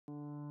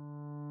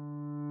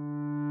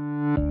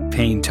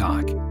Pain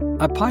Talk,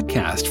 a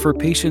podcast for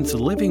patients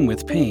living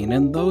with pain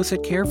and those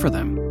that care for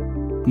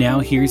them.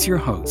 Now here's your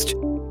host,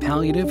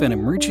 palliative and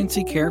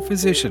emergency care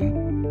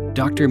physician,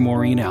 Dr.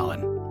 Maureen Allen.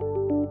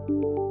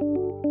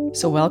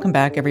 So welcome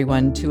back,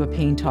 everyone, to a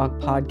Pain Talk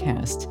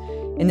podcast.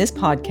 In this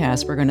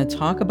podcast, we're going to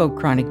talk about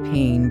chronic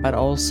pain, but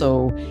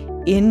also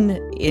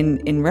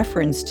in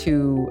reference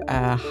to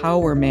how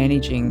we're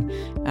managing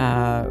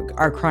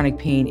our chronic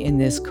pain in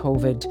this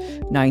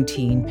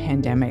COVID-19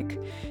 pandemic.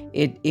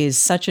 It is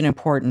such an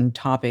important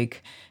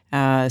topic.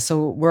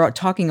 So we're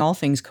talking all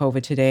things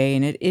COVID today,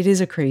 and it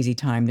is a crazy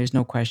time, there's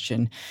no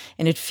question.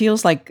 And it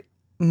feels like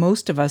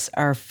most of us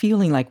are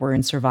feeling like we're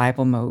in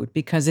survival mode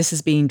because this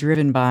is being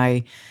driven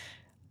by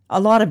a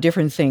lot of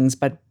different things,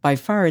 but by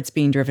far it's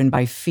being driven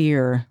by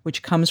fear,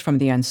 which comes from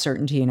the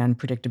uncertainty and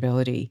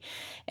unpredictability.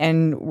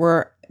 And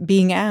we're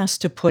being asked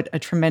to put a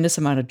tremendous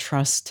amount of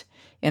trust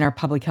in our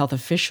public health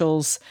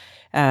officials,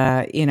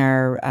 in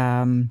our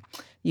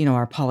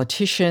our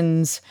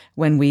politicians,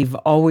 when we've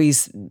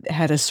always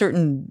had a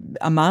certain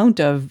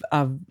amount of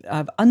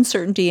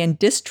uncertainty and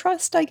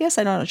distrust, I guess.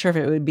 I'm not sure if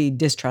it would be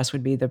distrust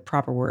would be the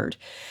proper word.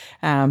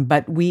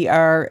 But we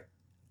are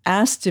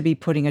asked to be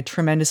putting a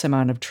tremendous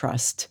amount of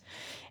trust.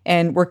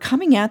 And we're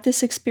coming at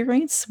this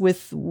experience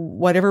with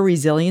whatever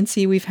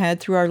resiliency we've had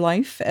through our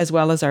life, as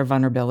well as our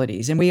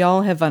vulnerabilities. And we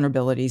all have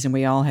vulnerabilities and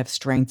we all have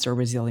strengths or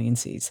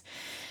resiliencies.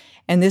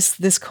 And this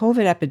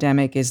COVID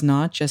epidemic is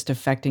not just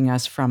affecting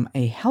us from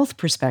a health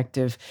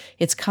perspective,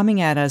 it's coming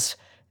at us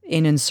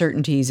in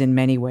uncertainties in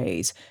many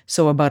ways.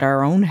 So about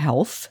our own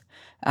health,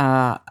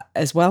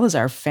 as well as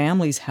our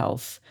family's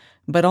health,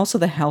 but also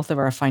the health of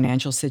our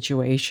financial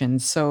situation.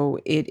 So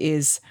it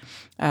is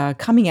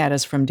coming at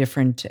us from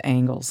different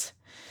angles.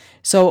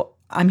 So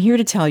I'm here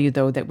to tell you,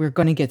 though, that we're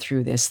going to get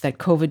through this, that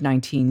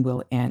COVID-19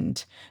 will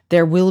end.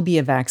 There will be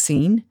a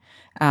vaccine.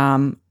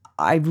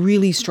 I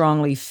really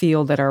strongly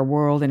feel that our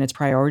world and its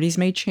priorities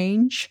may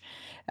change.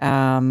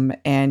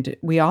 And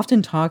we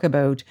often talk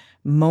about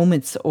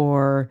moments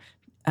or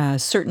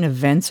certain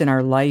events in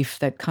our life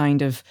that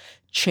kind of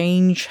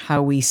change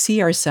how we see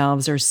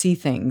ourselves or see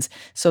things.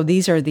 So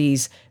these are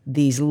these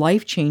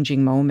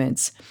life-changing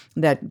moments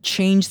that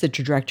change the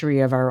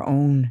trajectory of our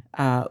own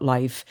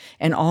life.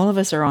 And all of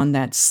us are on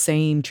that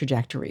same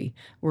trajectory.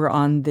 We're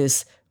on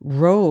this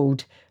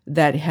road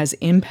that has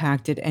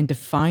impacted and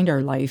defined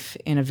our life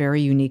in a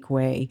very unique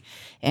way.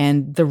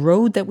 And the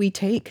road that we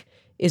take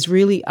is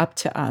really up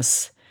to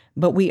us,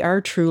 but we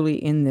are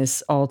truly in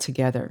this all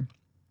together.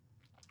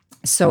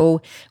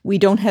 So we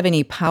don't have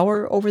any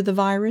power over the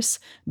virus,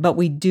 but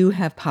we do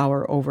have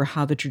power over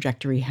how the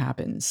trajectory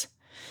happens.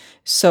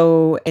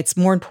 So it's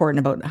more important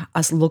about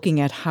us looking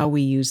at how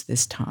we use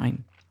this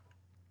time.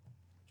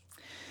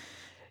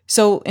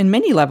 So in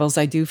many levels,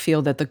 I do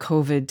feel that the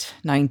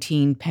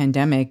COVID-19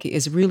 pandemic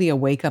is really a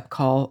wake-up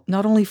call,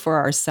 not only for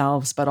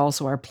ourselves, but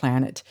also our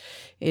planet.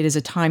 It is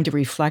a time to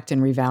reflect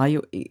and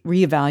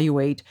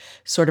reevaluate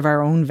sort of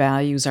our own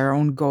values, our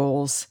own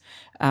goals.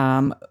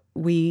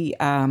 We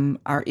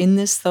are in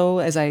this, though,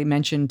 as I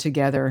mentioned,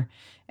 together,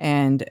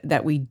 and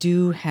that we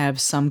do have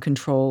some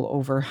control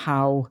over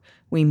how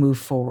we move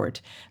forward.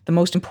 The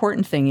most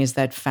important thing is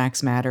that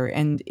facts matter.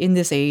 And in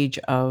this age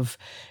of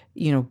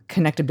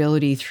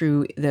connectability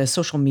through the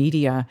social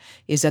media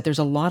is that there's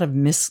a lot of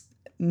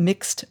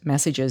mixed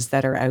messages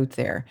that are out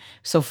there.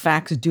 So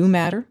facts do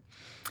matter.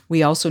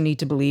 We also need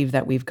to believe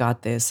that we've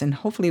got this, and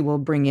hopefully we'll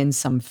bring in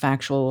some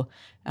factual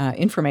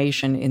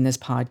information in this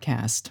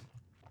podcast.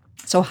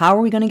 So how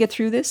are we going to get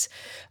through this?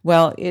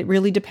 Well, it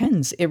really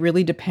depends. It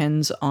really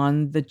depends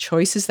on the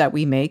choices that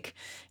we make,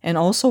 and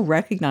also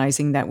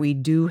recognizing that we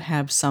do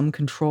have some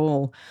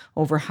control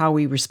over how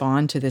we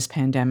respond to this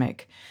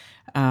pandemic.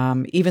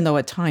 Even though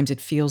at times it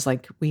feels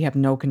like we have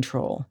no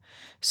control.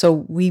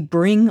 So we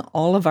bring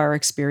all of our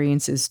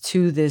experiences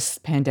to this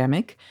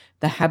pandemic,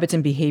 the habits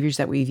and behaviors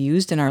that we've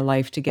used in our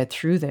life to get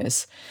through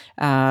this,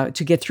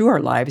 to get through our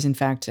lives, in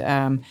fact.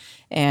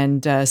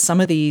 And some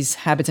of these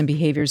habits and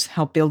behaviors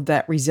help build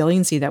that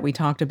resiliency that we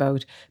talked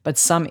about, but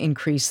some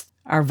increase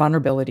our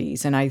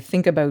vulnerabilities. And I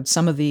think about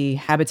some of the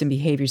habits and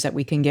behaviors that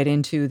we can get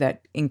into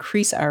that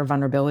increase our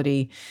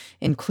vulnerability,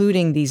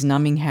 including these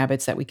numbing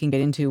habits that we can get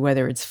into,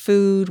 whether it's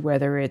food,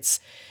 whether it's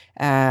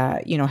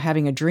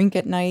having a drink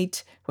at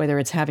night, whether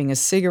it's having a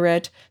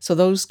cigarette. So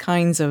those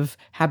kinds of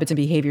habits and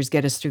behaviors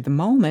get us through the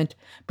moment,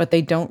 but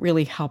they don't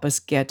really help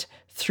us get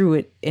through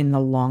it in the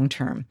long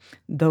term.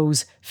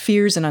 Those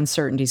fears and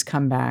uncertainties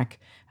come back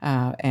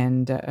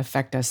and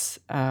affect us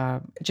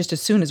just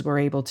as soon as we're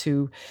able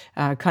to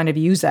kind of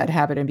use that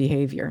habit and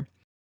behavior.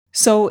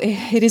 So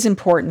it is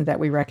important that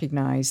we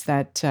recognize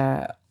that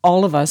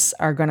all of us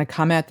are going to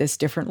come at this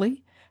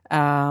differently.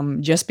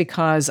 Just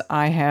because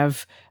I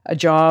have a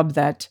job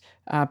that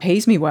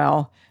pays me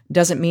well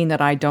doesn't mean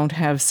that I don't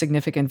have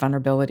significant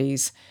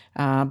vulnerabilities.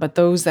 But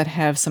those that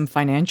have some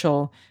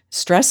financial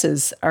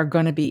stresses are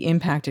going to be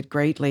impacted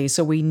greatly.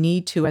 So we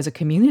need to, as a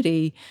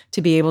community,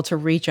 to be able to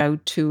reach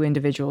out to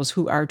individuals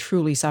who are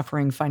truly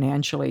suffering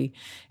financially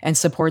and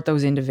support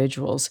those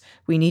individuals.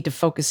 We need to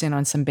focus in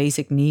on some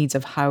basic needs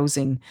of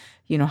housing,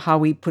 how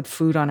we put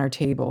food on our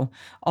table,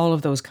 all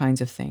of those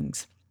kinds of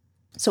things.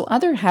 So,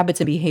 other habits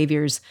and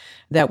behaviors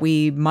that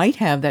we might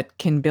have that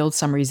can build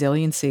some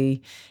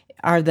resiliency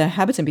are the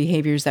habits and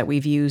behaviors that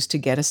we've used to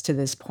get us to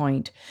this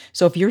point.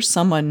 So, if you're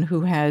someone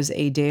who has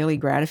a daily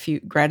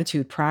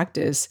gratitude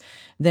practice,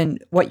 then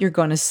what you're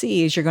going to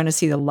see is you're going to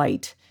see the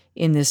light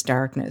in this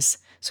darkness.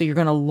 So, you're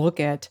going to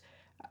look at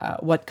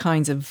what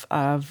kinds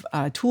of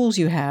tools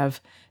you have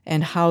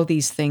and how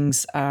these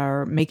things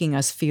are making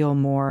us feel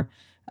more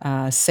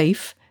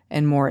safe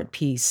and more at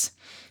peace.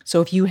 So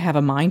if you have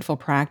a mindful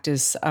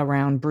practice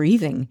around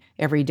breathing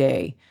every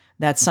day,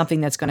 that's something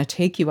that's going to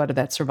take you out of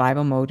that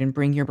survival mode and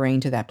bring your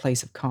brain to that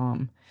place of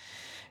calm.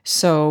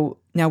 So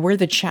now where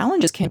the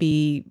challenges can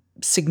be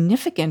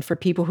significant for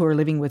people who are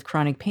living with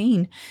chronic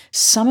pain,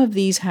 some of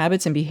these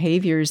habits and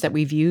behaviors that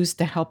we've used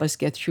to help us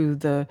get through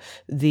the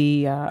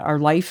our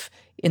life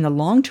in the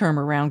long term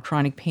around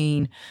chronic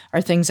pain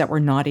are things that we're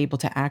not able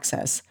to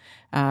access.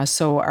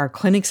 So our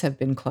clinics have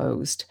been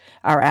closed.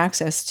 Our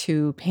access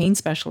to pain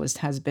specialists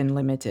has been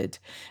limited.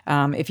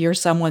 If you're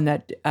someone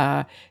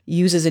that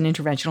uses an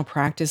interventional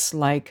practice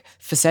like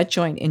facet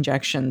joint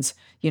injections,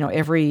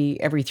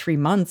 every 3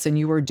 months, and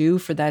you were due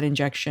for that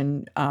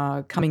injection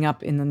coming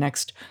up in the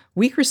next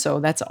week or so,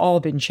 that's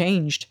all been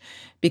changed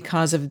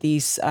because of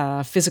these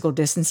physical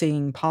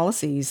distancing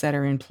policies that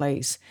are in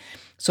place.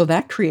 So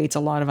that creates a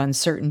lot of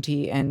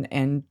uncertainty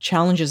and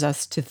challenges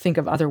us to think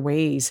of other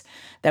ways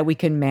that we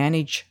can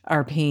manage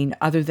our pain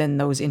other than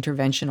those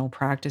interventional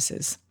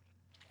practices.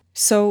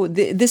 So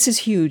this is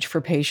huge for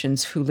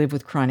patients who live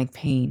with chronic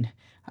pain.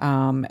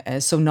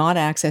 So not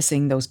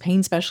accessing those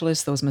pain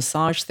specialists, those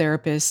massage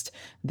therapists,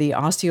 the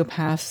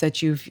osteopaths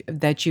that you've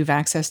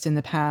accessed in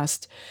the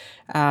past,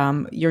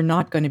 you're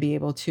not going to be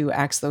able to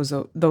access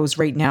those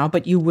right now,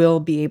 but you will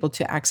be able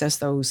to access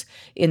those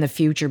in the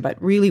future.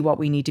 But really, what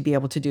we need to be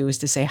able to do is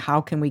to say,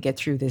 how can we get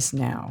through this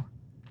now?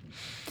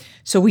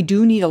 So we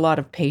do need a lot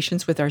of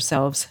patience with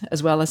ourselves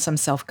as well as some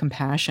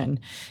self-compassion.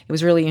 It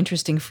was really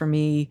interesting for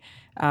me.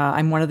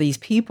 I'm one of these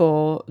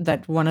people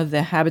that one of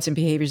the habits and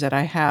behaviors that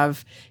I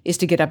have is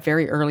to get up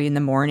very early in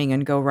the morning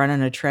and go run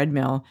on a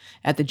treadmill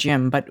at the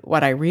gym. But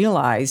what I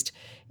realized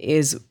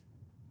is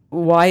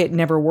why it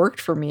never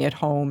worked for me at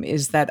home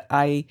is that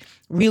I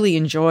really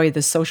enjoy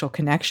the social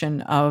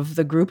connection of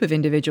the group of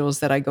individuals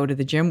that I go to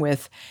the gym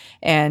with.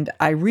 And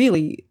I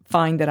really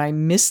find that I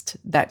missed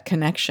that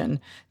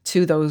connection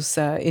to those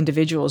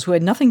individuals who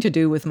had nothing to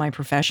do with my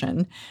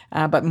profession,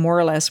 but more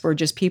or less were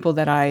just people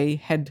that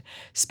I had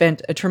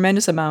spent a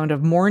tremendous amount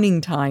of morning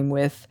time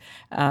with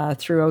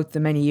throughout the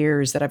many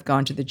years that I've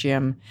gone to the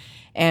gym.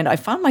 And I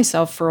found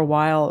myself for a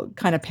while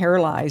kind of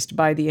paralyzed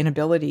by the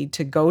inability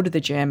to go to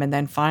the gym. And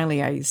then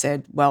finally I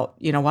said, well,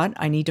 you know what?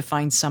 I need to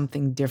find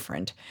something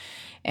different.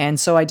 And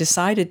so I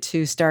decided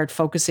to start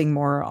focusing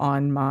more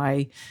on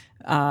my,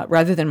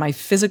 rather than my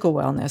physical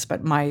wellness,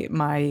 but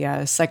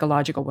my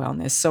psychological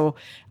wellness. So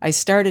I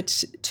started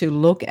to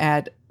look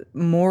at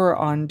more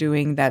on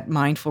doing that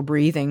mindful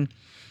breathing,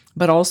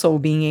 but also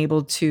being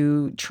able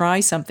to try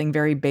something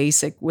very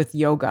basic with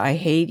yoga. I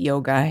hate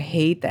yoga. I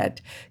hate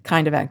that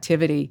kind of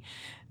activity.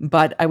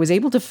 But I was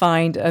able to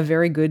find a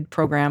very good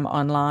program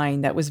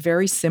online that was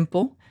very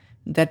simple,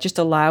 that just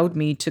allowed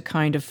me to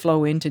kind of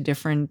flow into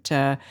different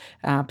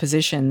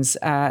positions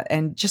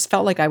and just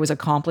felt like I was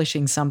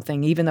accomplishing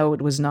something, even though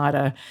it was not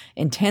a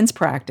intense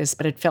practice,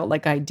 but it felt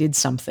like I did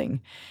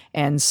something.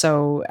 And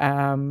so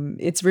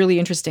it's really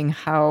interesting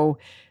how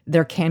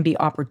there can be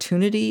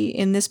opportunity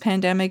in this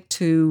pandemic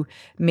to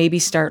maybe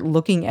start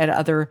looking at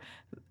other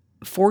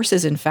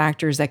forces and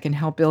factors that can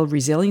help build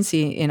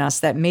resiliency in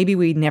us that maybe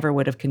we never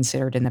would have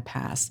considered in the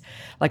past.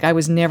 Like I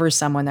was never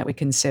someone that would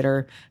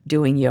consider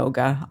doing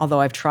yoga,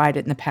 although I've tried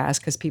it in the past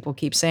because people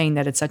keep saying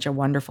that it's such a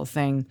wonderful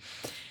thing.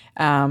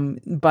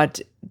 But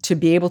to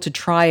be able to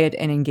try it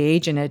and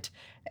engage in it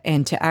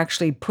and to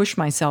actually push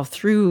myself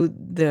through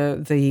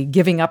the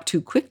giving up too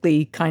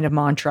quickly kind of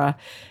mantra,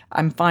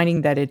 I'm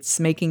finding that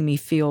it's making me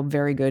feel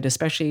very good,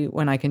 especially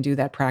when I can do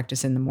that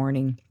practice in the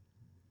morning.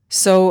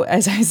 So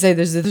as I say,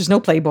 there's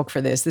no playbook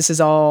for this. This is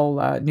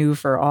all new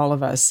for all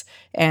of us.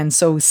 And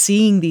so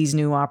seeing these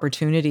new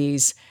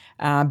opportunities,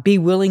 be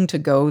willing to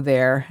go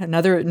there.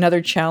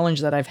 Another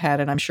challenge that I've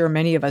had, and I'm sure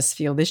many of us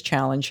feel this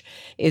challenge,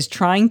 is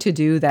trying to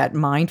do that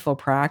mindful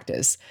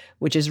practice,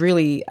 which is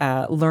really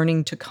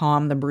learning to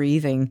calm the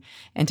breathing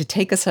and to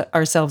take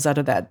ourselves out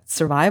of that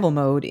survival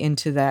mode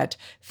into that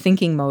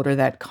thinking mode or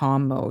that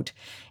calm mode.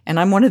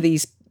 And I'm one of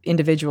these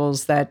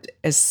individuals that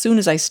as soon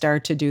as I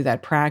start to do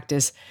that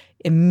practice,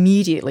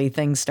 immediately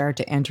things start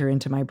to enter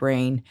into my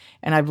brain.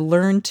 And I've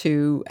learned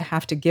to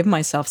have to give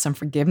myself some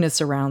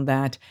forgiveness around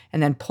that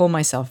and then pull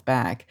myself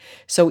back.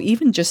 So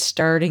even just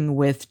starting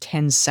with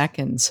 10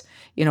 seconds,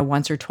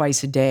 once or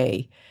twice a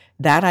day,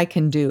 that I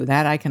can do,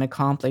 that I can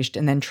accomplish,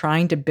 and then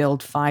trying to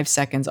build 5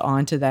 seconds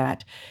onto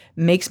that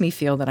makes me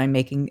feel that I'm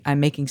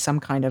making some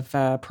kind of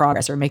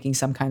progress or making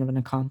some kind of an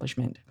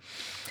accomplishment.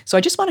 So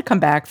I just want to come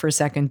back for a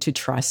second to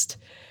trust,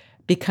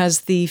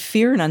 because the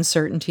fear and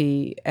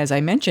uncertainty, as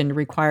I mentioned,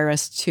 require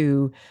us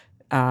to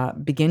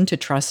begin to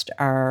trust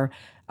our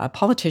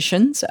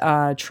politicians,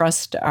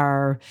 trust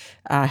our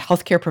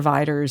healthcare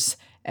providers,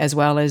 as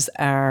well as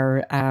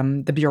our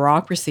the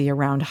bureaucracy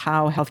around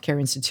how healthcare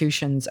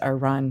institutions are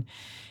run.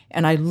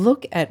 And I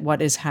look at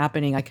what is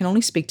happening. I can only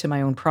speak to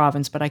my own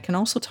province, but I can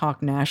also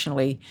talk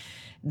nationally,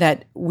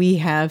 that we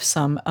have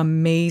some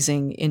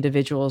amazing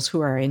individuals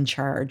who are in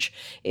charge.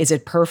 Is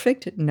it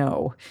perfect?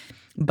 No.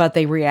 But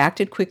they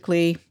reacted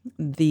quickly.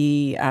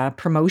 The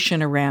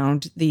promotion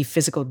around the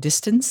physical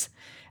distance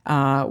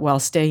while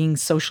staying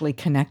socially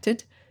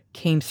connected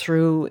came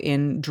through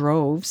in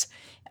droves.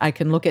 I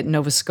can look at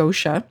Nova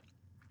Scotia.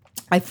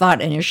 I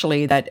thought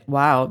initially that,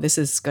 wow, this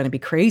is going to be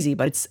crazy,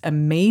 but it's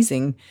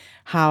amazing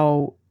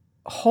how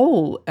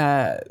whole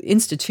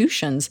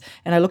institutions,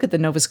 and I look at the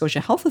Nova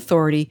Scotia Health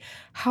Authority,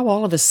 how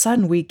all of a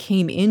sudden we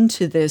came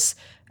into this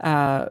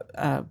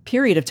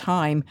period of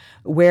time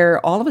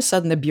where all of a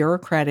sudden the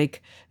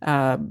bureaucratic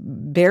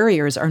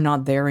barriers are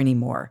not there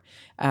anymore.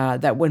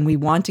 That when we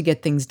want to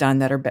get things done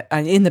that are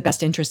in the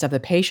best interest of the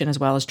patient, as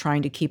well as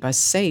trying to keep us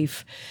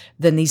safe,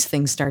 then these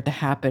things start to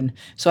happen.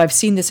 So I've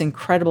seen this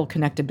incredible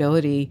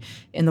connectability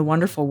in the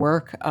wonderful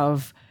work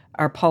of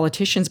our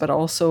politicians, but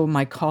also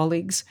my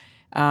colleagues,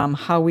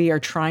 how we are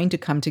trying to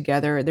come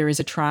together. There is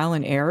a trial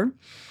and error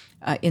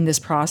in this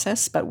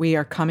process, but we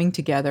are coming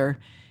together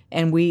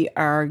and we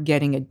are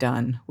getting it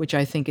done, which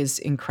I think is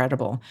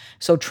incredible.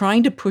 So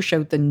trying to push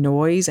out the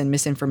noise and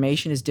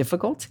misinformation is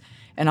difficult.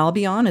 And I'll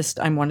be honest,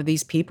 I'm one of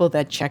these people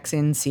that checks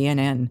in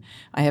CNN.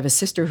 I have a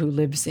sister who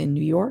lives in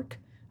New York.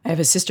 I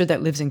have a sister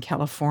that lives in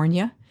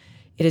California.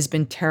 It has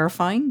been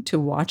terrifying to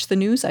watch the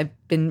news. I've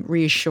been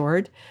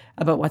reassured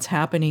about what's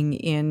happening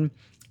in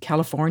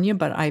California,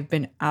 but I've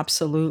been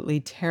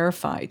absolutely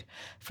terrified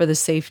for the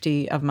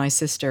safety of my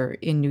sister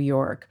in New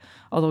York.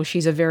 Although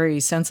she's a very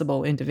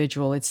sensible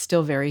individual, it's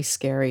still very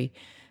scary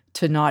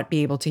to not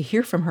be able to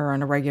hear from her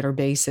on a regular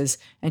basis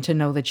and to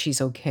know that she's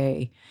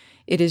okay.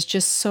 It is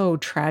just so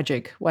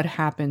tragic what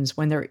happens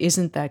when there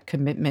isn't that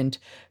commitment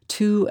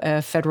to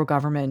a federal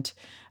government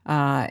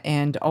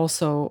and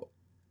also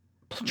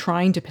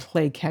trying to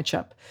play catch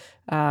up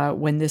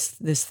when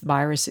this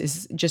virus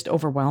is just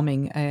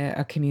overwhelming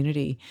a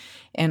community.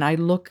 And I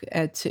look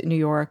at New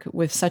York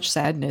with such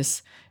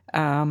sadness,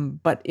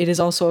 but it is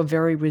also a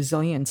very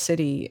resilient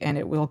city and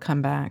it will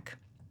come back.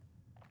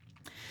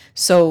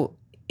 So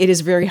it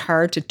is very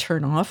hard to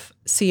turn off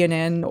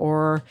CNN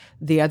or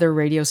the other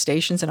radio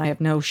stations, and I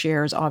have no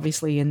shares,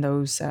 obviously, in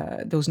those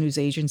news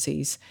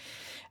agencies.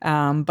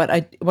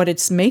 But what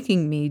it's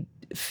making me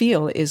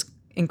feel is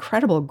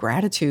incredible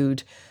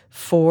gratitude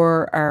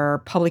for our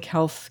public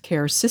health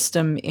care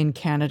system in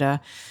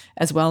Canada,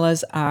 as well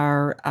as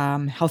our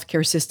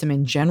healthcare system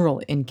in general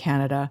in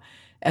Canada,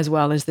 as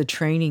well as the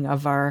training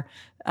of our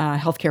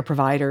healthcare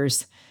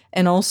providers,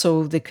 and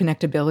also the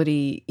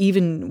connectability.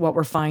 Even what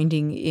we're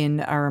finding in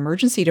our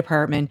emergency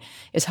department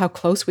is how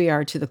close we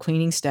are to the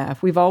cleaning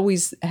staff. We've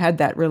always had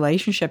that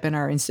relationship in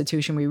our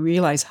institution. We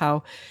realize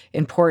how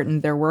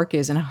important their work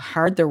is and how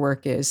hard their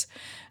work is.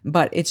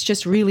 But it's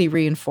just really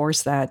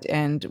reinforced that.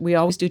 And we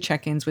always do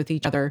check-ins with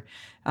each other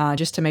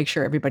just to make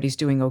sure everybody's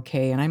doing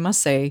okay. And I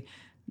must say,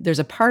 there's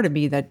a part of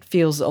me that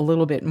feels a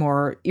little bit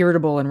more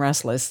irritable and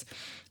restless,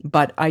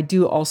 but I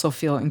do also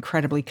feel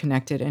incredibly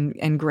connected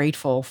and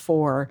grateful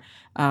for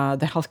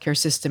the healthcare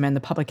system and the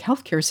public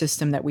healthcare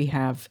system that we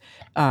have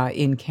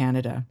in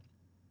Canada.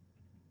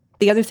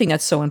 The other thing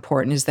that's so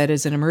important is that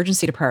as an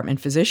emergency department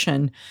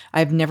physician,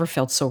 I've never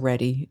felt so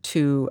ready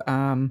to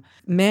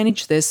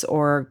manage this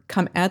or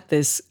come at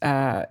this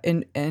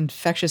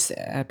infectious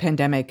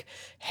pandemic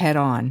head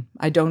on.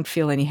 I don't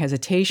feel any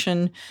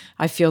hesitation.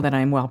 I feel that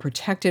I'm well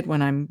protected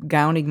when I'm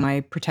gowning my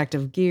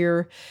protective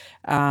gear.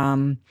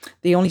 The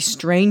only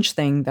strange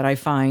thing that I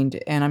find,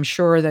 and I'm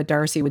sure that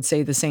Darcy would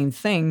say the same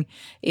thing,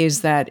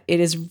 is that it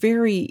is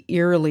very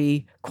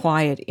eerily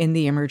quiet in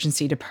the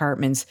emergency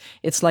departments.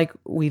 It's like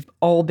we've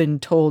all been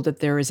told that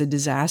there is a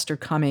disaster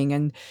coming,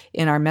 and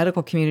in our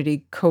medical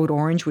community, Code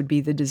Orange would be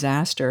the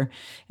disaster,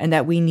 and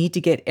that we need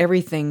to get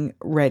everything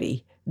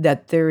ready,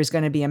 that there is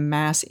going to be a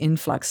mass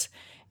influx.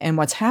 And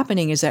what's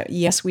happening is that,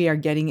 yes, we are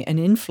getting an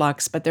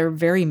influx, but they're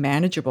very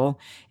manageable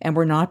and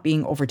we're not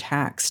being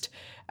overtaxed.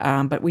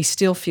 But we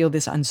still feel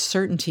this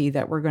uncertainty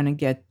that we're going to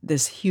get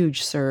this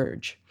huge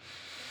surge.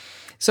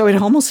 So it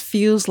almost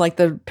feels like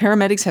the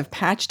paramedics have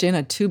patched in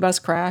a 2-bus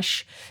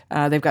crash.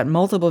 They've got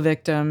multiple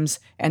victims,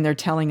 and they're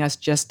telling us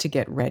just to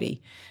get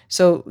ready.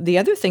 So the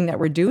other thing that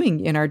we're doing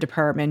in our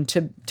department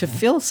to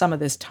fill some of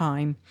this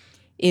time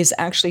is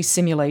actually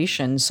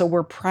simulation. So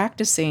we're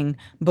practicing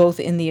both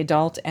in the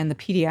adult and the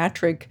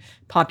pediatric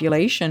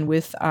population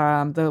with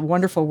the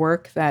wonderful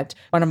work that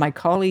one of my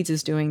colleagues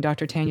is doing,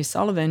 Dr. Tanya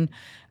Sullivan,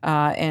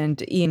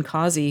 and Ian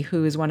Causey,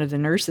 who is one of the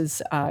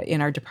nurses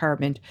in our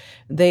department.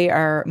 They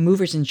are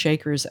movers and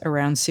shakers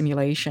around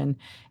simulation,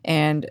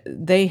 and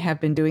they have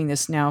been doing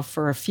this now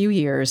for a few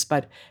years,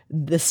 but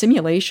the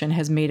simulation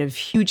has made a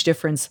huge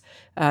difference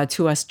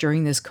to us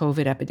during this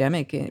COVID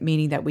epidemic,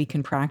 meaning that we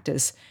can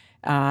practice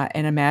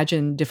and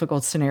imagine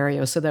difficult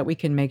scenarios so that we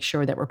can make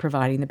sure that we're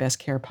providing the best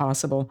care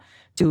possible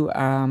to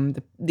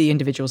the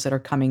individuals that are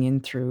coming in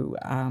through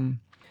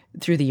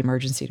the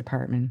emergency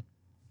department.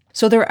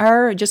 So there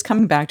are, just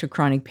coming back to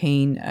chronic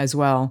pain as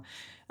well,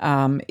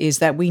 is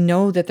that we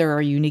know that there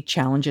are unique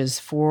challenges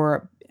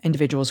for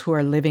individuals who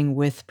are living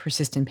with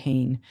persistent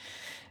pain.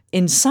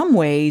 In some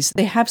ways,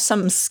 they have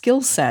some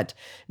skill set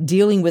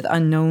dealing with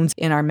unknowns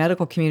in our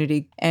medical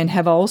community and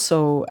have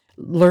also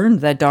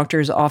learned that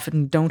doctors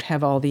often don't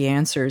have all the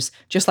answers,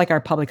 just like our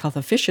public health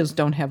officials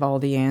don't have all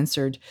the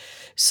answers.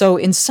 So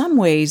in some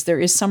ways, there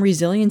is some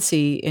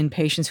resiliency in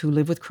patients who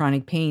live with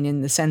chronic pain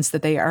in the sense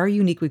that they are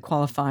uniquely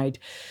qualified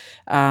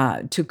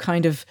to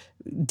kind of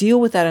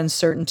deal with that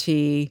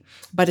uncertainty,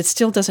 but it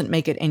still doesn't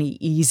make it any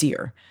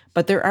easier.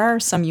 But there are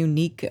some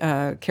unique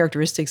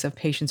characteristics of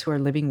patients who are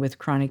living with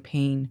chronic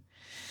pain.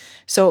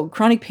 So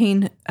chronic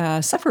pain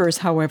sufferers,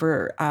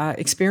 however,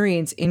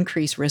 experience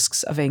increased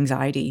risks of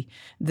anxiety.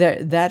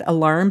 That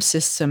alarm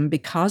system,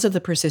 because of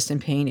the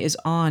persistent pain, is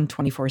on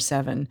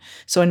 24/7.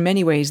 So in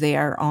many ways, they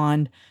are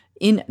on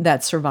in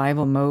that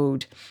survival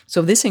mode.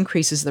 So this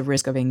increases the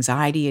risk of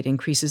anxiety, it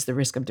increases the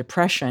risk of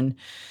depression,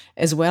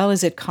 as well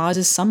as it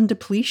causes some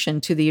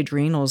depletion to the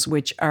adrenals,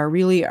 which are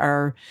really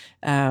our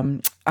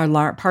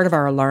part of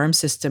our alarm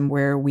system,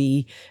 where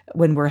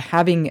when we're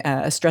having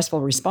a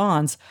stressful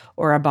response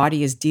or our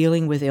body is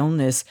dealing with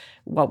illness,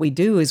 what we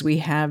do is we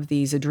have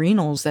these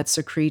adrenals that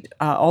secrete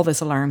all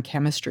this alarm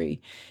chemistry.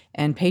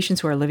 And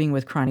patients who are living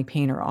with chronic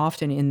pain are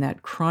often in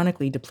that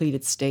chronically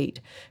depleted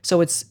state.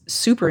 So it's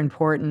super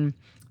important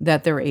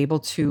that they're able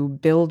to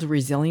build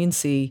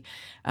resiliency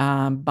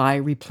by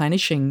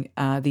replenishing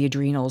the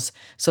adrenals.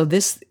 So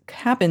this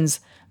happens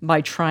by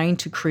trying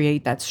to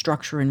create that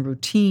structure and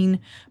routine,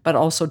 but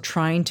also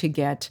trying to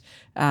get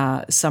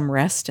some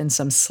rest and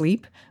some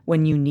sleep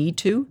when you need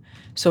to.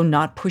 So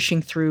not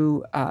pushing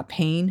through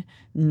pain,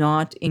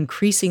 not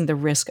increasing the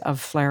risk of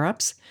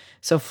flare-ups.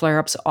 So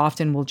flare-ups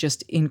often will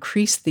just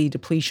increase the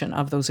depletion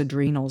of those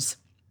adrenals.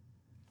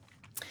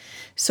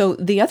 So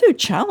the other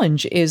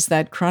challenge is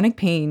that chronic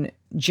pain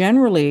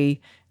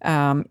generally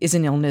is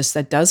an illness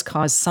that does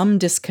cause some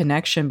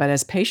disconnection, but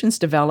as patients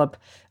develop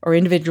or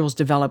individuals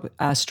develop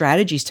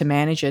strategies to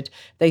manage it,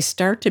 they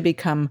start to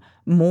become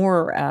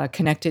more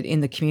connected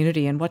in the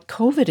community. And what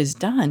COVID has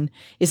done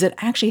is it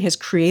actually has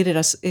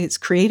it's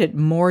created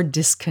more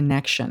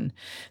disconnection.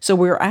 So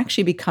we're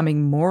actually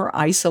becoming more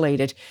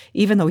isolated,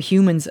 even though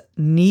humans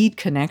need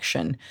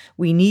connection.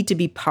 We need to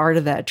be part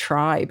of that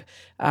tribe,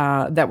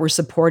 that we're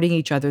supporting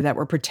each other, that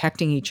we're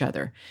protecting each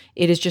other.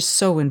 It is just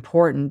so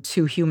important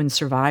to human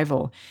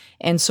survival.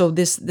 And so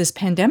this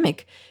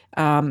pandemic,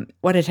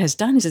 what it has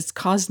done is it's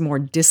caused more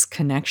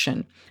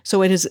disconnection.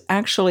 So it has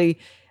actually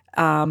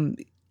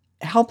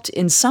helped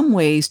in some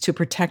ways to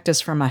protect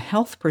us from a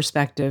health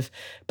perspective,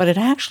 but it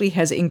actually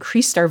has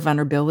increased our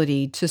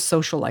vulnerability to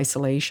social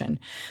isolation.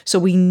 So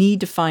we need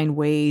to find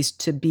ways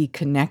to be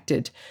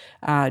connected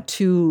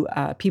to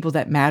people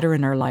that matter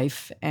in our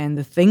life and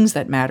the things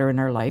that matter in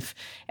our life.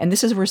 And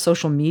this is where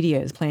social media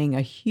is playing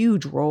a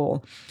huge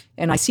role.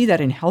 And I see that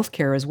in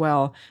healthcare as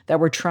well, that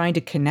we're trying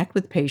to connect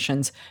with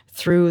patients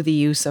through the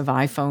use of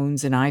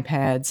iPhones and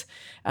iPads,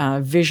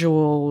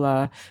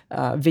 visual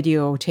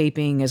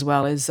videotaping, as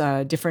well as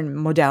different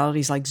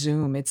modalities like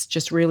Zoom. It's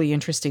just really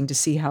interesting to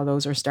see how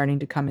those are starting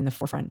to come in the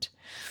forefront.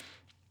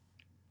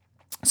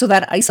 So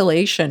that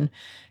isolation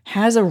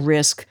has a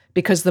risk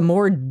because the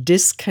more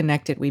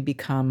disconnected we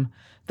become,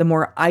 the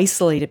more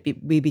isolated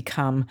we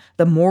become,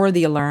 the more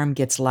the alarm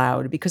gets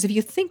loud. Because if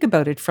you think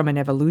about it from an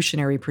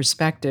evolutionary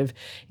perspective,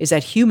 is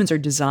that humans are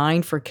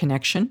designed for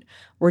connection,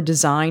 we're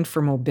designed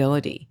for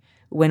mobility.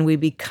 When we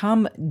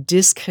become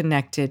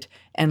disconnected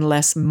and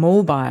less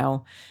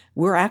mobile,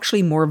 we're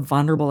actually more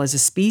vulnerable as a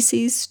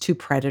species to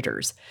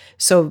predators.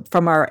 So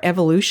from our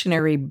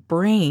evolutionary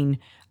brain,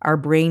 our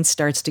brain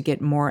starts to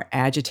get more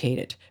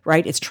agitated,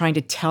 right? It's trying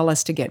to tell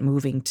us to get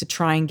moving, to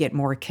try and get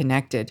more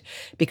connected,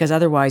 because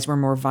otherwise we're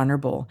more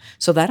vulnerable.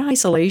 So that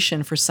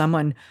isolation for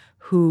someone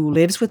who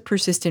lives with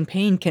persistent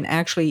pain can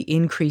actually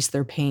increase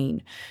their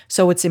pain.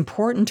 So it's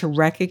important to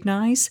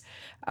recognize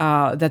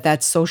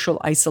that social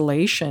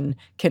isolation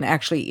can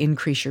actually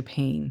increase your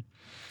pain.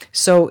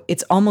 So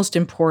it's almost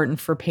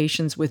important for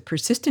patients with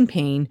persistent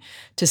pain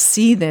to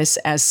see this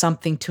as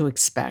something to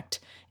expect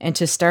and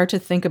to start to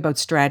think about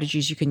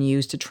strategies you can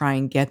use to try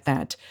and get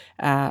that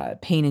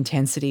pain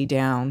intensity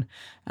down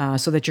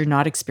so that you're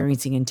not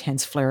experiencing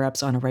intense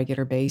flare-ups on a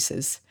regular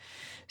basis.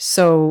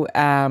 So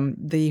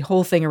the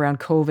whole thing around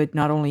COVID,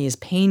 not only is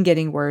pain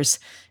getting worse,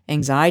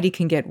 anxiety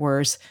can get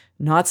worse,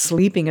 not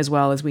sleeping as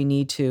well as we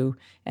need to,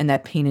 and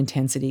that pain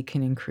intensity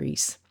can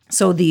increase.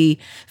 So the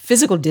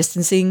physical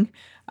distancing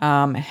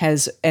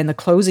and the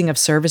closing of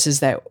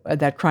services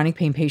that chronic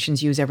pain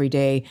patients use every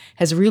day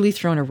has really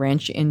thrown a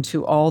wrench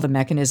into all the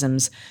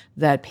mechanisms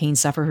that pain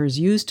sufferers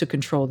use to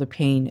control the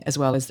pain as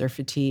well as their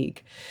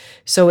fatigue.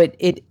 So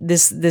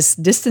this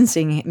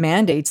distancing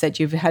mandates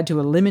that you've had to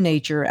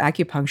eliminate your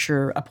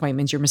acupuncture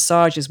appointments, your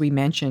massage, as we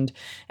mentioned,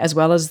 as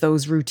well as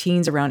those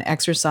routines around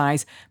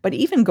exercise, but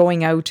even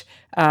going out.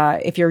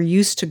 If you're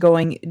used to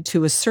going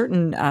to a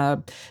certain,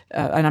 and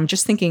I'm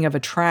just thinking of a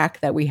track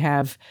that we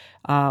have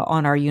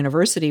on our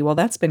university, well,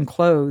 that's been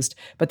closed,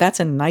 but that's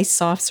a nice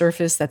soft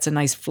surface. That's a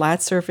nice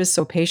flat surface.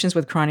 So patients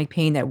with chronic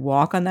pain that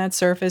walk on that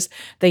surface,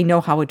 they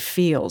know how it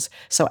feels.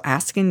 So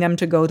asking them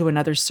to go to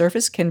another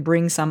surface can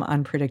bring some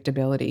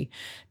unpredictability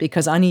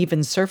because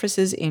uneven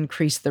surfaces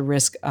increase the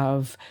risk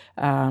of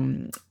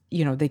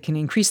they can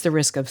increase the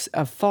risk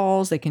of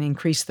falls. They can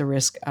increase the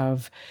risk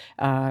of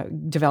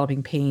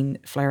developing pain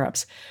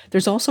flare-ups.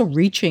 There's also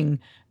reaching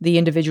the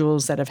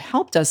individuals that have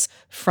helped us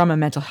from a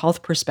mental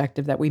health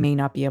perspective that we may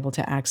not be able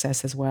to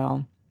access as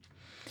well.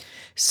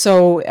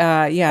 So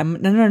a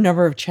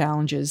number of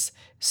challenges.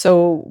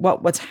 So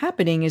what's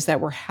happening is that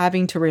we're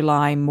having to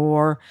rely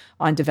more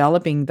on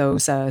developing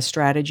those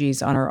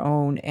strategies on our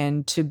own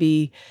and to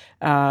be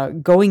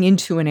going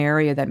into an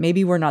area that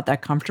maybe we're not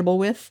that comfortable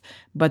with,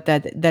 but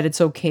that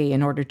it's okay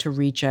in order to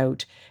reach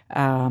out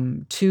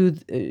to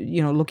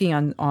looking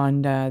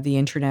on the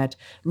internet,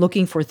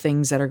 looking for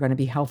things that are going to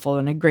be helpful.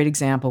 And a great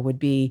example would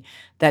be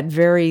that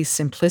very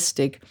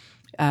simplistic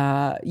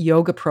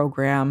yoga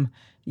program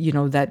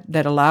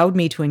that allowed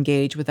me to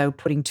engage without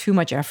putting too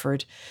much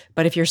effort.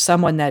 But if you're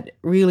someone that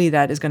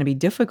is going to be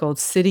difficult,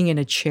 sitting in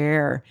a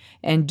chair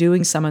and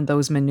doing some of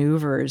those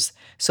maneuvers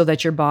so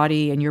that your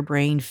body and your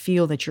brain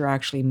feel that you're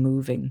actually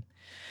moving.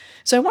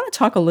 So I want to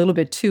talk a little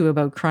bit too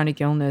about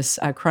chronic illness,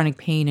 chronic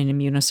pain, and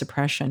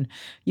immunosuppression.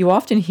 You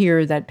often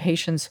hear that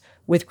patients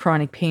with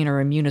chronic pain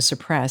are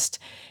immunosuppressed.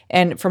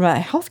 And from a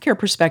healthcare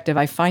perspective,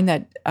 I find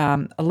that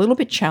a little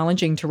bit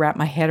challenging to wrap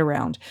my head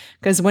around.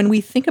 Because when we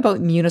think about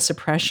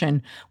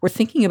immunosuppression, we're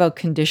thinking about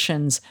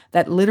conditions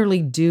that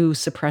literally do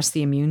suppress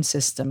the immune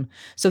system.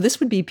 So this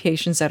would be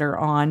patients that are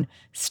on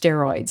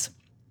steroids.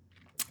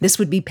 This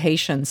would be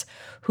patients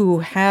who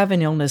have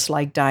an illness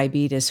like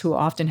diabetes, who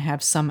often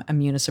have some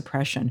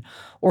immunosuppression,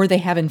 or they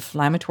have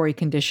inflammatory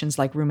conditions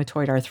like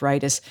rheumatoid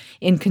arthritis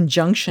in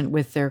conjunction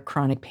with their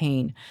chronic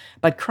pain.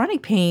 But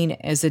chronic pain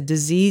as a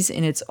disease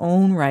in its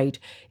own right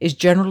is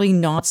generally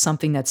not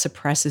something that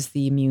suppresses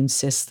the immune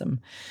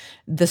system.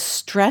 The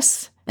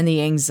stress and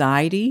the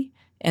anxiety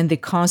and the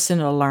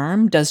constant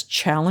alarm does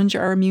challenge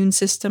our immune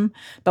system,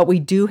 but we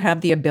do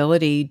have the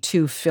ability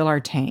to fill our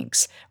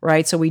tanks,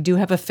 right? So we do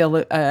have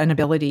an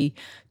ability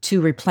to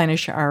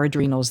replenish our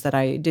adrenals that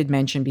I did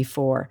mention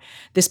before.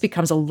 This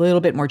becomes a little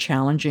bit more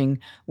challenging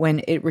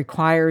when it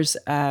requires,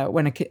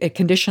 when a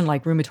condition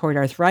like rheumatoid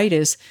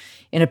arthritis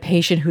in a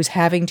patient who's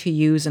having to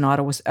use an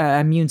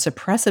immune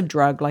suppressive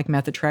drug like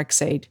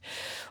methotrexate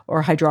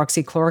or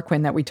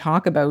hydroxychloroquine that we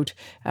talk about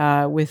in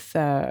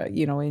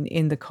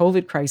the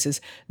COVID crisis.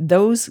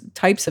 Those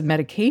types of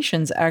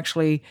medications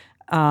actually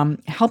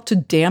help to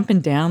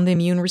dampen down the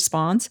immune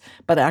response,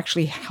 but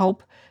actually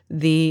help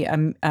the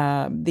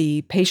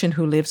patient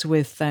who lives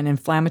with an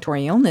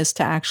inflammatory illness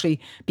to actually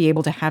be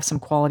able to have some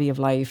quality of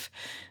life.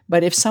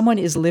 But if someone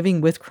is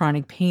living with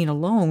chronic pain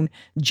alone,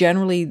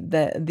 generally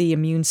the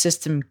immune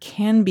system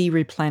can be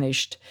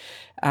replenished.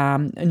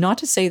 Not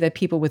to say that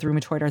people with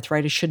rheumatoid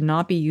arthritis should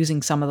not be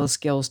using some of those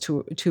skills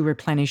to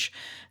replenish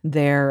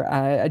their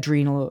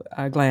adrenal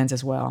glands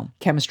as well,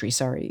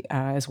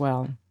 as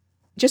well.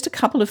 Just a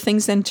couple of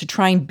things then to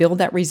try and build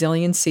that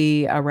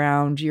resiliency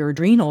around your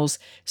adrenals.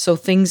 So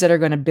things that are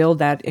going to build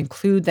that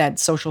include that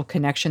social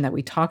connection that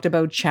we talked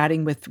about,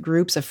 chatting with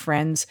groups of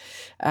friends,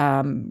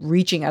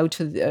 reaching out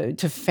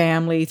to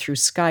family through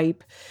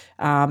Skype.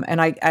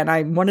 And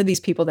I'm one of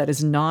these people that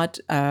is not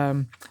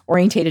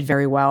orientated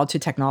very well to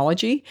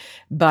technology.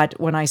 But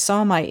when I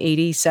saw my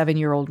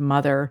 87-year-old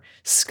mother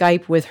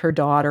Skype with her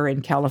daughter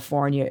in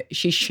California,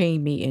 she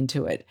shamed me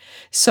into it.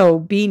 So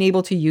being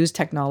able to use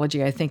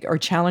technology, I think, or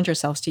challenge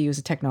ourselves to use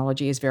the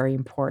technology is very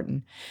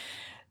important.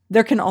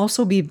 There can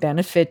also be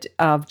benefit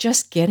of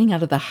just getting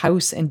out of the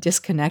house and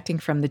disconnecting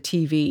from the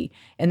TV.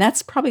 And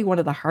that's probably one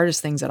of the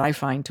hardest things that I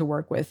find to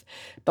work with.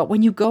 But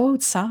when you go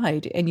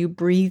outside and you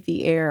breathe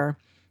the air,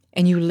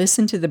 and you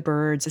listen to the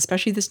birds,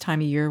 especially this time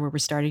of year where we're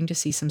starting to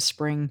see some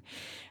spring,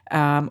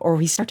 or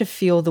we start to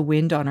feel the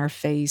wind on our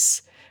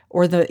face,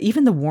 or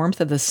even the warmth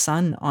of the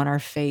sun on our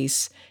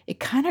face, it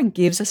kind of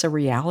gives us a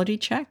reality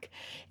check.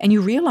 And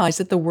you realize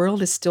that the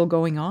world is still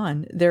going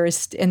on.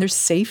 There's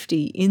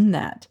safety in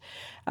that.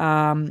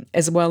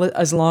 As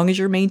long as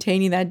you're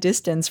maintaining that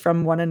distance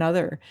from one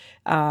another.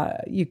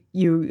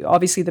 You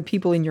obviously the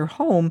people in your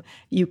home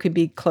you could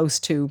be close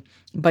to,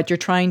 but you're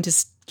trying to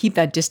keep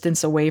that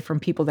distance away from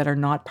people that are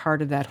not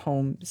part of that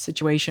home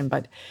situation.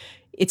 But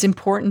it's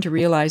important to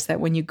realize that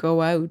when you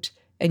go out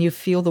and you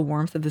feel the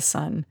warmth of the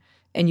sun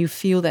and you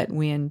feel that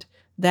wind,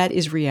 that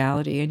is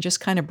reality, and just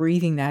kind of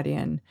breathing that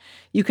in.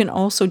 You can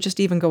also just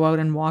even go out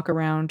and walk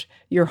around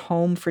your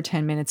home for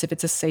 10 minutes if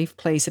it's a safe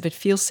place, if it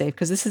feels safe,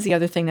 because this is the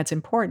other thing that's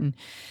important,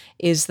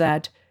 is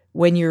that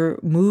when you're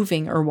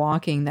moving or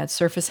walking, that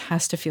surface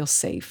has to feel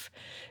safe.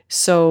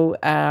 So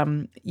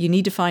you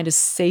need to find a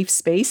safe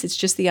space. It's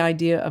just the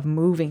idea of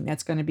moving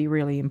that's going to be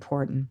really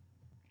important.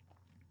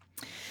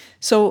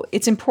 So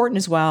it's important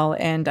as well,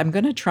 and I'm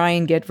going to try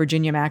and get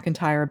Virginia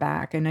McIntyre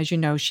back. And as you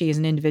know, she is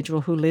an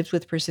individual who lives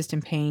with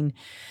persistent pain,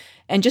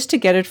 and just to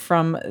get it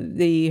from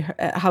the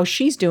how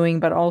she's doing,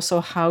 but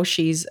also how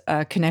she's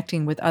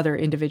connecting with other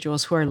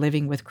individuals who are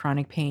living with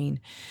chronic pain,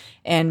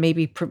 and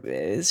maybe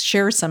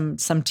share some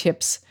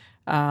tips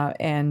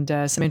and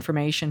some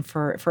information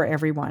for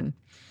everyone.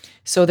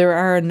 So there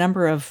are a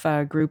number of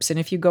groups, and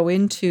if you go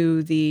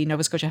into the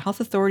Nova Scotia Health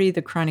Authority,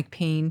 the Chronic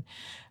Pain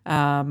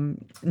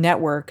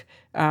Network,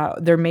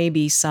 there may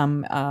be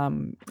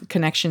some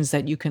connections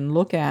that you can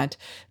look at.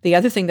 The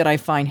other thing that I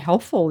find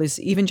helpful is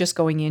even just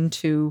going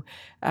into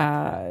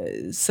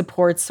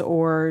supports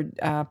or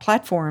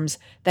platforms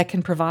that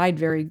can provide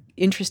very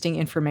interesting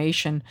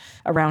information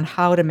around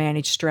how to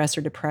manage stress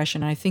or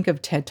depression. I think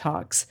of TED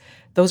Talks.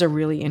 Those are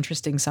really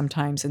interesting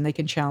sometimes, and they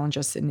can challenge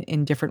us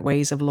in different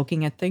ways of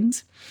looking at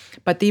things.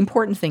 But the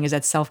important thing is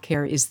that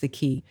self-care is the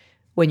key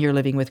when you're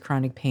living with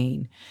chronic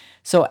pain.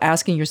 So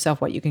asking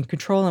yourself what you can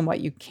control and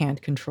what you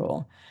can't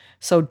control.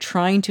 So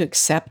trying to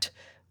accept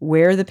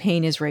where the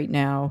pain is right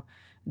now,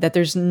 that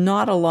there's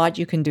not a lot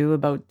you can do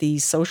about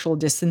these social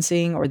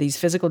distancing or these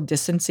physical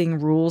distancing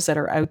rules that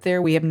are out there.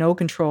 We have no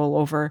control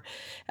over,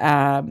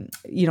 how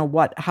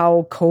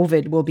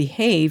COVID will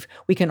behave.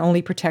 We can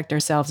only protect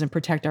ourselves and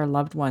protect our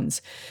loved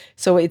ones.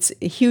 So it's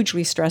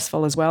hugely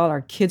stressful as well.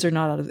 Our kids are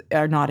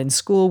not in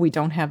school. We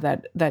don't have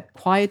that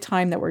quiet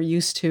time that we're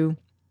used to.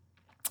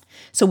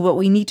 So what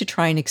we need to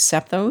try and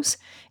accept those,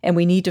 and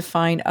we need to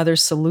find other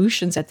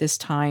solutions at this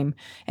time.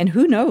 And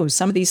who knows,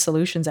 some of these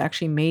solutions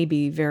actually may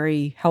be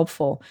very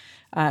helpful.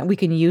 We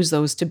can use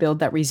those to build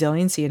that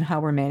resiliency in how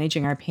we're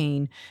managing our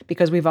pain,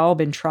 because we've all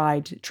been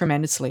tried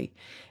tremendously.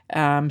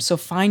 So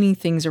finding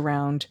things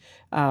around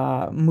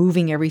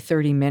moving every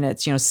 30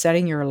 minutes,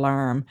 setting your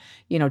alarm,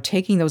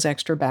 taking those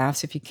extra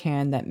baths if you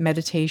can, that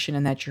meditation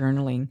and that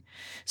journaling.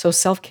 So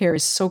self-care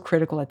is so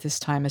critical at this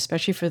time,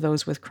 especially for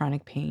those with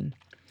chronic pain.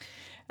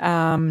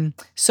 And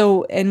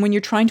when you're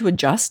trying to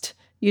adjust,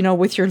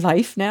 with your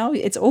life now,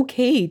 it's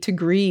okay to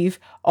grieve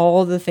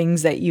all the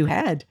things that you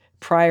had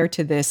prior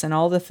to this and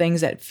all the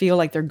things that feel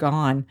like they're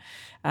gone.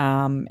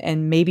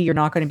 And maybe you're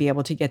not going to be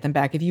able to get them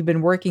back. If you've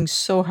been working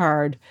so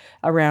hard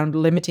around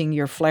limiting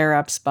your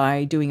flare-ups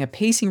by doing a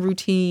pacing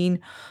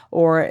routine,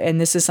 and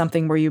this is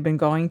something where you've been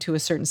going to a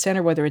certain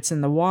center, whether it's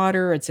in the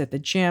water, it's at the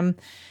gym,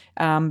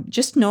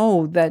 just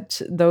know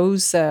that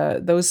those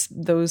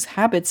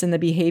habits and the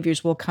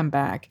behaviors will come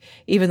back.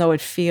 Even though it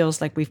feels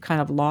like we've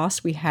kind of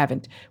lost, we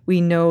haven't. We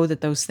know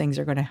that those things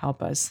are going to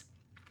help us.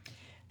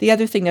 The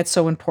other thing that's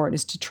so important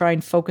is to try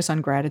and focus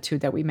on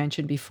gratitude that we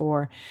mentioned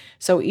before.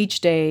 So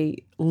each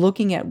day,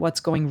 looking at what's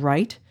going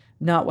right,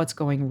 not what's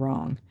going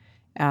wrong.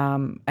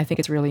 I think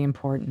it's really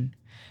important.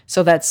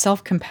 So that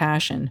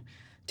self-compassion,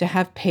 to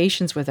have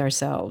patience with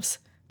ourselves,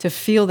 to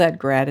feel that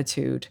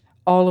gratitude,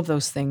 all of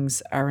those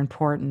things are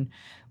important.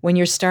 When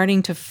you're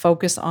starting to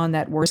focus on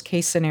that worst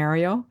case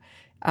scenario,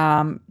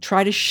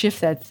 try to shift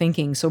that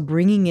thinking. So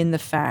bringing in the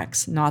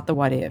facts, not the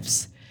what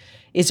ifs.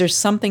 Is there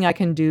something I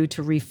can do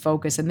to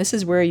refocus? And this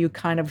is where you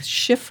kind of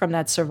shift from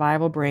that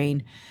survival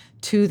brain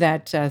to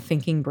that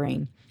thinking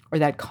brain or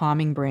that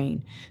calming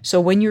brain. So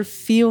when you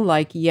feel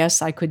like,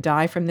 yes, I could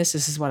die from this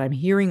is what I'm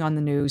hearing on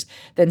the news,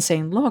 then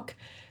saying, look,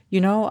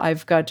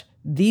 I've got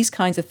these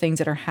kinds of things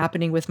that are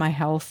happening with my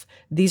health.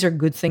 These are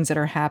good things that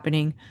are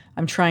happening.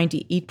 I'm trying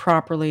to eat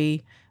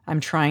properly. I'm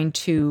trying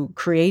to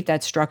create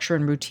that structure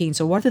and routine.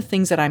 So what are the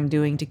things that I'm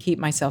doing to keep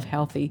myself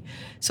healthy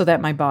so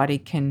that my body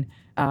can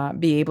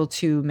be able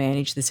to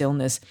manage this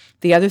illness?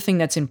 The other thing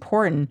that's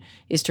important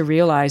is to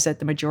realize that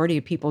the majority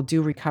of people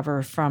do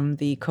recover from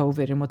the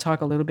COVID, and we'll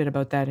talk a little bit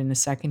about that in a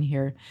second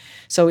here.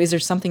 So is there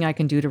something I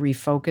can do to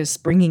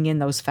refocus, bringing in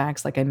those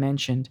facts like I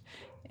mentioned,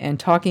 and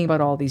talking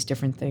about all these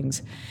different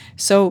things?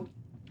 So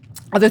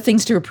other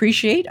things to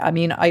appreciate. I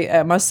mean,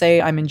 I must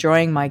say I'm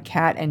enjoying my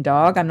cat and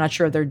dog. I'm not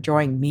sure they're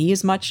enjoying me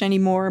as much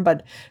anymore,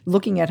 but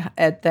looking at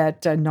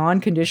that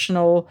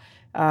non-conditional,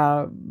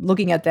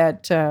 looking at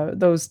that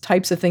those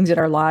types of things in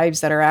our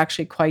lives that are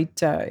actually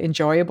quite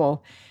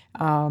enjoyable.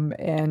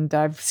 And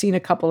I've seen a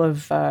couple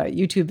of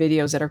YouTube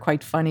videos that are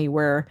quite funny,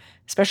 where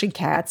especially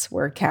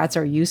where cats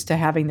are used to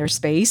having their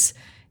space,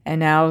 and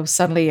now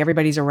suddenly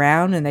everybody's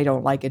around and they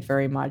don't like it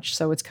very much.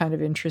 So it's kind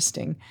of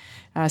interesting.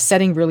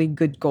 Setting really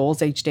good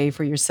goals each day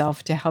for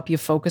yourself to help you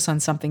focus on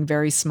something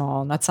very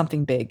small, not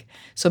something big.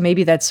 So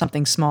maybe that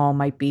something small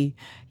might be,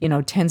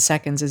 10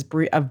 seconds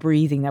of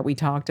breathing that we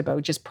talked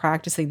about, just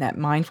practicing that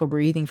mindful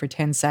breathing for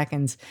 10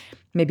 seconds,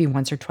 maybe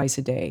once or twice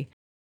a day.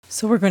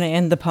 So we're going to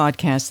end the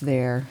podcast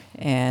there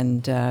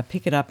and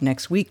pick it up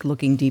next week,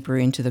 looking deeper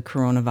into the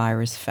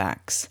coronavirus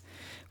facts.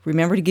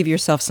 Remember to give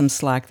yourself some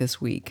slack this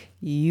week.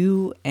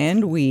 You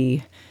and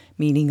we,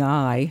 meaning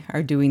I,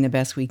 are doing the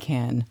best we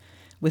can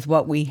with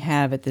what we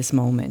have at this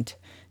moment.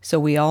 So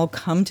we all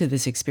come to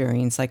this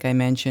experience, like I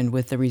mentioned,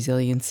 with the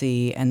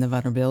resiliency and the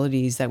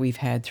vulnerabilities that we've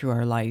had through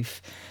our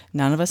life.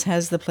 None of us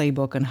has the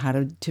playbook on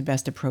how to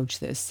best approach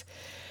this.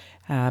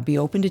 Be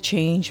open to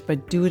change,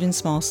 but do it in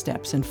small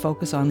steps and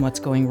focus on what's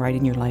going right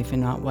in your life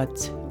and not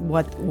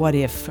what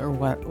if or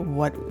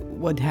what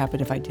would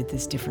happen if I did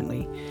this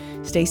differently.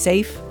 Stay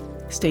safe,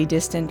 stay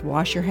distant,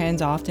 wash your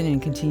hands often,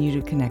 and continue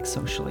to connect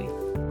socially.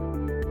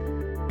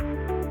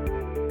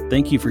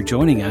 Thank you for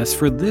joining us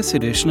for this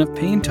edition of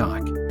Pain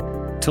Talk.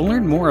 To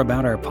learn more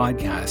about our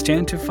podcast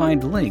and to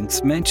find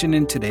links mentioned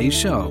in today's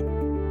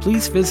show,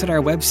 please visit our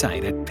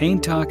website at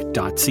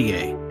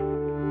paintalk.ca.